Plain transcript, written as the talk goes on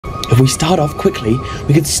If we start off quickly,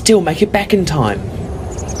 we could still make it back in time.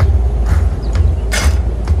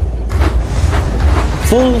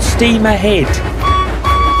 Full steam ahead.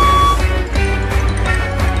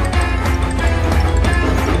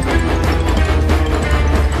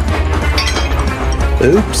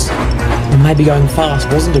 Oops. Maybe going fast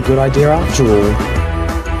wasn't a good idea after all.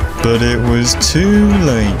 But it was too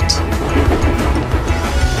late.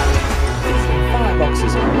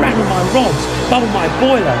 Fireboxes, rattle my rods, bubble my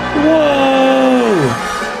boiler. Whoa!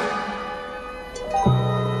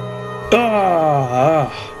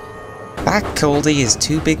 That Coldy is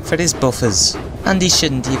too big for his buffers, and he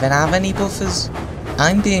shouldn't even have any buffers.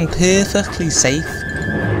 I'm being perfectly safe.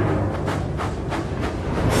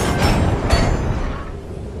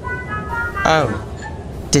 Oh,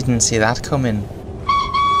 didn't see that coming.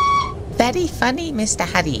 Very funny, Mr.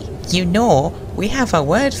 Harry. You know, we have a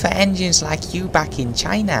word for engines like you back in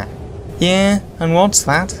China. Yeah, and what's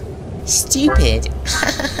that? Stupid.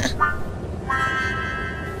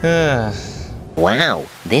 Wow,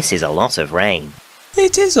 this is a lot of rain.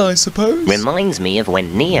 It is, I suppose. Reminds me of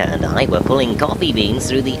when Nia and I were pulling coffee beans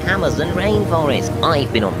through the Amazon rainforest.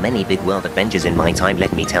 I've been on many big world adventures in my time,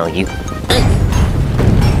 let me tell you.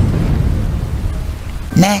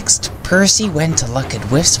 Next, Percy went to look at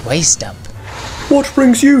Whiff's waste dump. What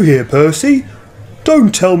brings you here, Percy?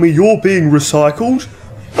 Don't tell me you're being recycled.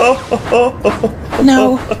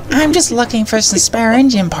 No, I'm just looking for some spare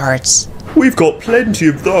engine parts. We've got plenty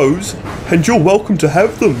of those, and you're welcome to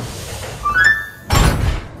have them.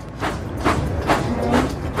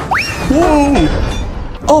 Whoa!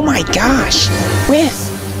 Oh my gosh!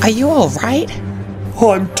 Whiff, are you alright?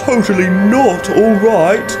 I'm totally not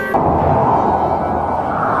alright.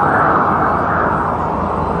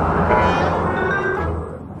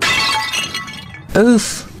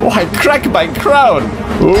 Oof. Why, crack my crown!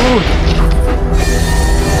 Ooh.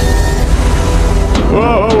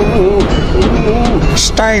 Whoa.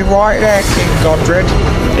 Stay right there, King Godred.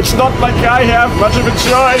 It's not like I have much of a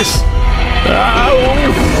choice. Ow.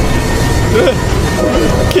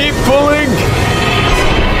 Keep pulling.